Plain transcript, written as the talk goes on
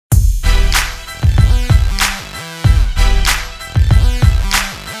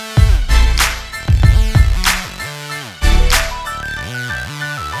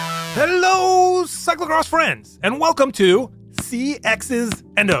Cyclocross friends, and welcome to CXs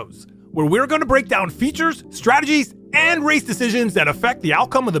and Os, where we're going to break down features, strategies, and race decisions that affect the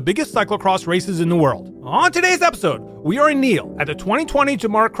outcome of the biggest cyclocross races in the world. On today's episode, we are in Neal at the 2020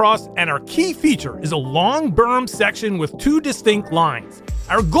 Jamar Cross, and our key feature is a long berm section with two distinct lines.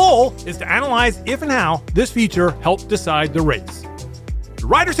 Our goal is to analyze if and how this feature helped decide the race. The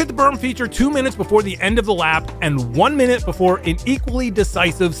riders hit the berm feature 2 minutes before the end of the lap and 1 minute before an equally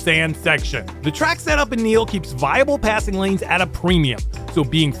decisive sand section. The track setup in Neal keeps viable passing lanes at a premium, so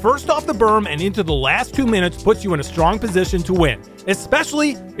being first off the berm and into the last 2 minutes puts you in a strong position to win,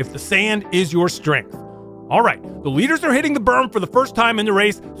 especially if the sand is your strength. Alright, the leaders are hitting the berm for the first time in the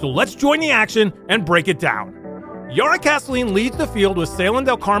race, so let's join the action and break it down. Yara Castellin leads the field with Salem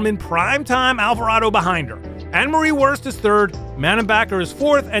Del Carmen Primetime Alvarado behind her. Anne-Marie Wurst is third, Manenbacher is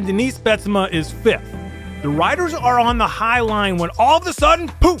fourth, and Denise Betsema is fifth. The riders are on the high line when all of a sudden,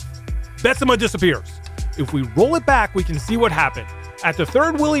 poof, Betsema disappears. If we roll it back, we can see what happened. At the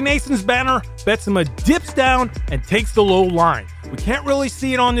third Willie Nason's banner, Betsema dips down and takes the low line. We can't really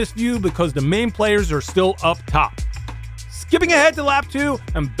see it on this view because the main players are still up top. Skipping ahead to lap 2,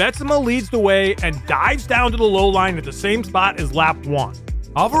 and Betsema leads the way and dives down to the low line at the same spot as lap 1.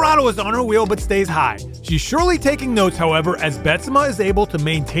 Alvarado is on her wheel but stays high. She's surely taking notes, however, as Betsema is able to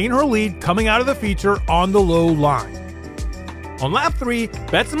maintain her lead coming out of the feature on the low line. On lap 3,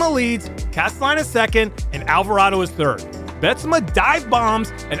 Betsema leads, Castellin is second, and Alvarado is third. Betsema dive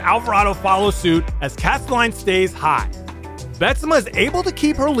bombs and Alvarado follows suit as Castellin stays high. Betsema is able to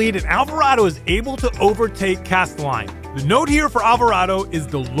keep her lead and Alvarado is able to overtake Castellin. The note here for Alvarado is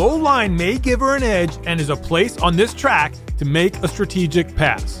the low line may give her an edge and is a place on this track to make a strategic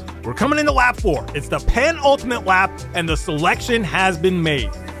pass. We're coming into lap 4. It's the penultimate lap and the selection has been made.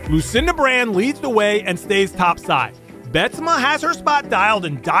 Lucinda Brand leads the way and stays topside. Betsema has her spot dialed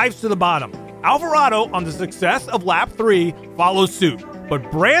and dives to the bottom. Alvarado, on the success of lap 3, follows suit.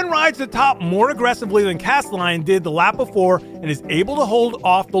 But Brand rides the top more aggressively than Castellin did the lap before and is able to hold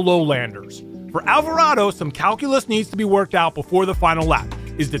off the lowlanders. For Alvarado, some calculus needs to be worked out before the final lap.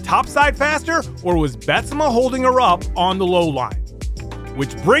 Is the top side faster, or was Betsema holding her up on the low line?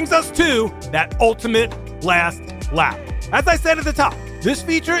 Which brings us to that ultimate last lap. As I said at the top, this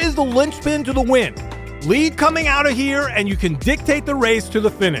feature is the linchpin to the win. Lead coming out of here and you can dictate the race to the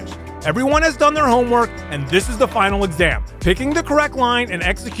finish. Everyone has done their homework and this is the final exam. Picking the correct line and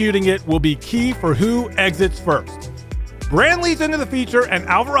executing it will be key for who exits first. Brand leads into the feature and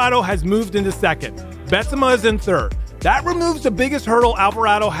Alvarado has moved into second. Betsema is in third. That removes the biggest hurdle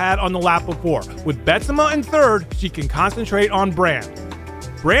Alvarado had on the lap before. With Betsema in third, she can concentrate on Brand.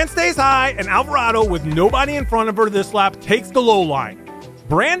 Brand stays high and Alvarado, with nobody in front of her this lap, takes the low line.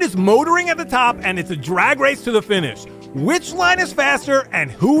 Brand is motoring at the top and it's a drag race to the finish. Which line is faster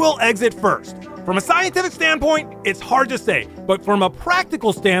and who will exit first? From a scientific standpoint, it's hard to say, but from a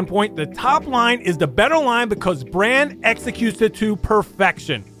practical standpoint, the top line is the better line because Brand executes it to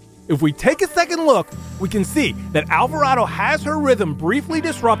perfection. If we take a second look, we can see that Alvarado has her rhythm briefly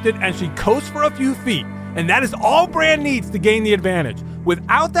disrupted and she coasts for a few feet, and that is all Brand needs to gain the advantage.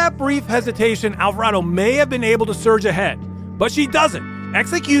 Without that brief hesitation, Alvarado may have been able to surge ahead, but she doesn't.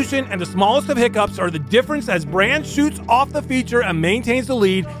 Execution and the smallest of hiccups are the difference as Brand shoots off the feature and maintains the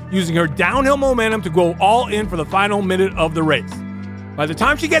lead, using her downhill momentum to go all in for the final minute of the race. By the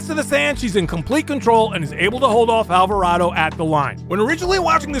time she gets to the sand, she's in complete control and is able to hold off Alvarado at the line. When originally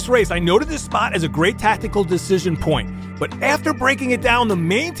watching this race, I noted this spot as a great tactical decision point. But after breaking it down, the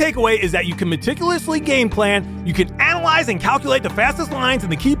main takeaway is that you can meticulously game plan, you can analyze and calculate the fastest lines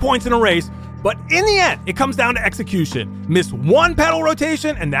and the key points in a race, but in the end, it comes down to execution. Miss one pedal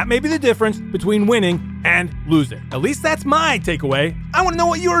rotation, and that may be the difference between winning and losing. At least that's my takeaway. I want to know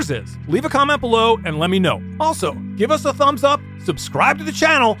what yours is. Leave a comment below and let me know. Also, give us a thumbs up, subscribe to the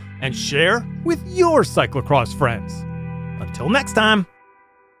channel, and share with your cyclocross friends. Until next time.